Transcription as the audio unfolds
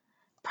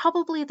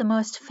Probably the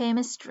most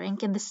famous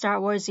drink in the Star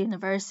Wars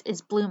universe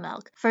is blue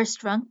milk, first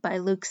drunk by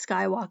Luke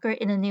Skywalker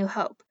in A New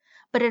Hope,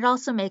 but it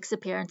also makes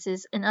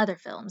appearances in other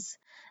films.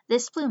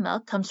 This blue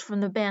milk comes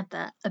from the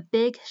bantha, a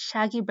big,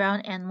 shaggy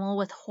brown animal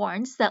with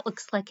horns that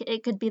looks like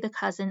it could be the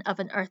cousin of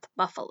an Earth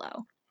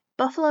buffalo.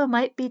 Buffalo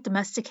might be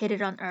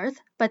domesticated on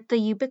Earth, but the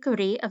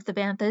ubiquity of the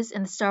banthas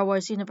in the Star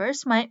Wars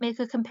universe might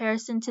make a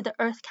comparison to the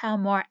Earth cow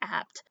more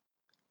apt.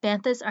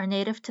 Banthas are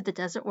native to the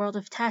desert world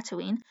of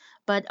Tatooine,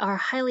 but are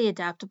highly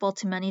adaptable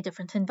to many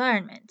different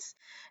environments.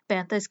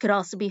 Banthas could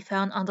also be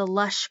found on the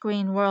lush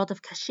green world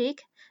of Kashyyyk,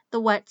 the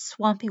wet,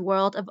 swampy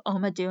world of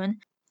Omadun,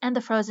 and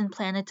the frozen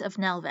planet of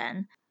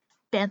Nelvaan.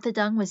 Bantha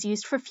dung was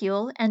used for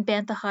fuel, and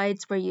bantha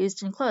hides were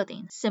used in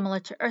clothing,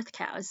 similar to Earth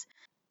cows.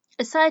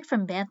 Aside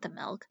from bantha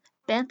milk,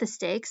 bantha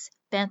steaks,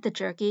 bantha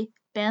jerky,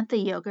 bantha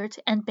yogurt,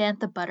 and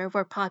bantha butter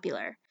were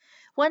popular.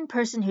 One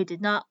person who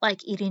did not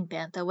like eating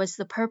bantha was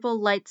the purple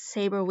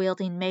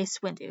lightsaber-wielding Mace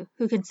Windu,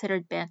 who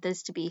considered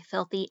banthas to be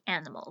filthy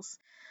animals.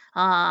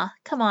 Ah,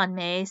 come on,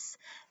 Mace.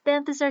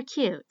 Banthas are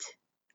cute.